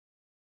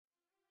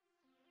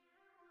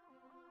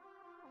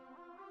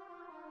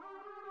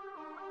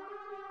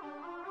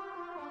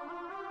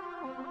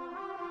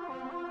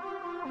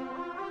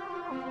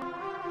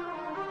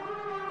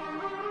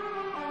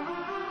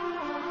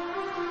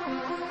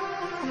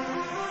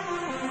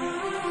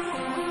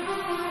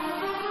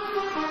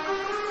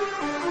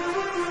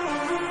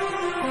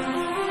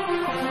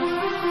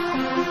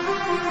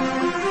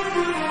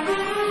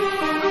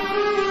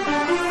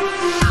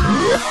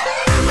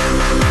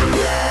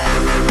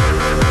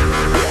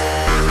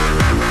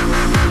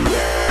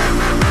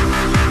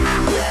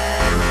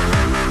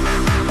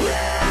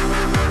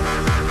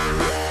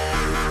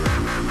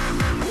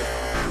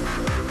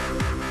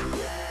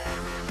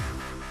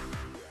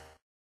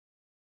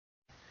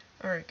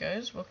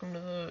guys, welcome to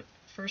the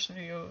first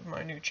video of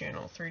my new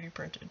channel, 3D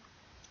Printed.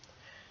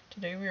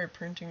 Today we are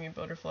printing a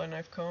butterfly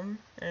knife comb,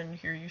 and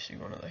here you see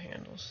one of the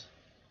handles.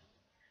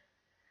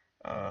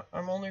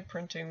 I'm only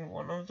printing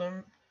one of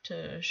them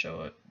to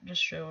show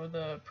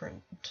the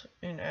print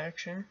in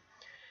action,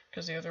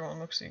 because the other one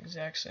looks the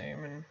exact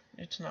same and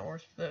it's not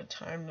worth the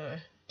time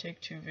to take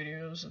two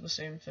videos of the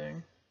same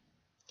thing.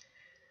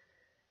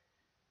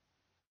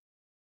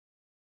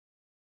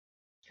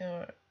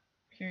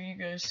 Here you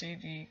guys see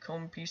the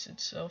comb piece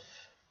itself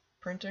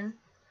printing,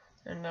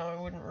 and now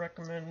I wouldn't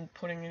recommend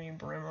putting any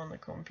brim on the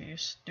comb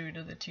piece due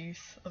to the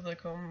teeth of the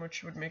comb,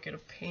 which would make it a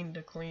pain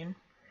to clean,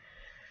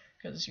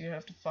 because you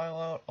have to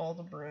file out all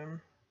the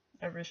brim,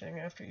 everything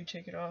after you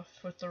take it off,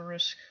 with the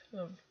risk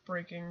of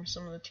breaking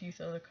some of the teeth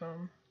of the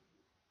comb.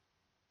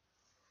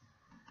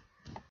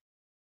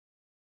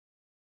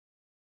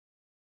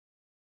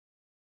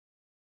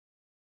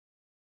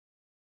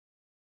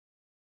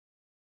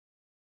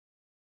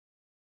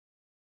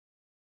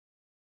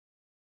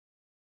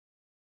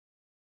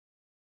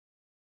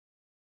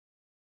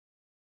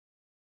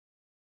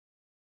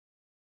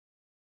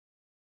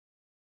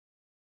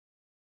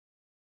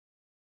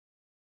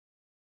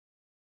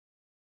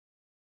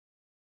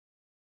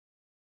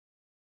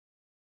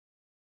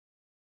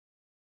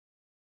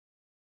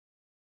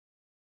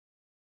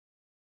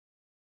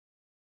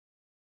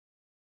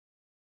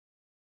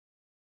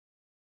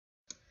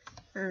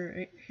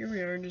 Alright, here we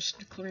are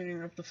just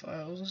cleaning up the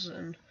files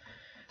and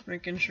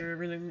making sure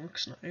everything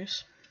looks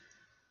nice.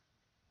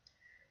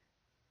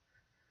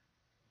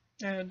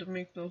 I had to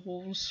make the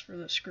holes for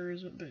the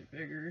screws a bit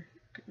bigger,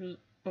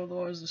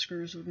 otherwise the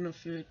screws wouldn't have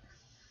fit.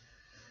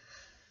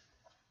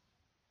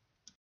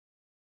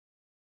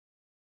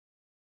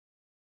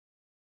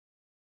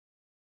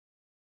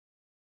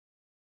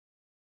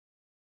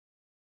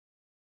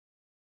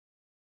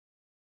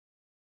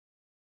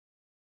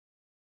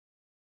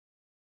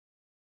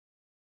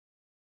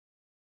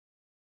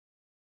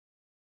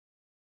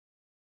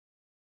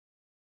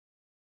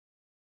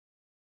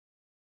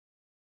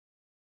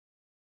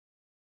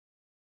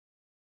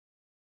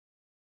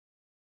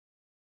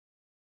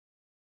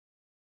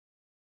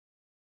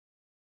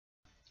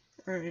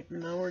 Alright,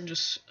 now we're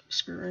just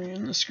screwing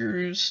in the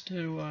screws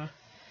to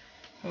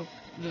help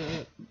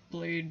the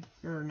blade,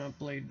 or not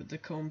blade, but the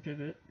comb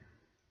pivot.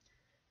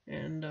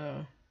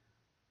 And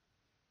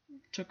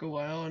took a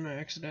while, and I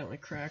accidentally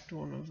cracked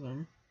one of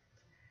them,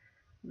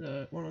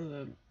 one of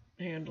the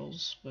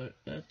handles, but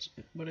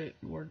it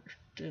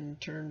worked and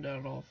turned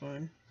out all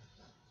fine.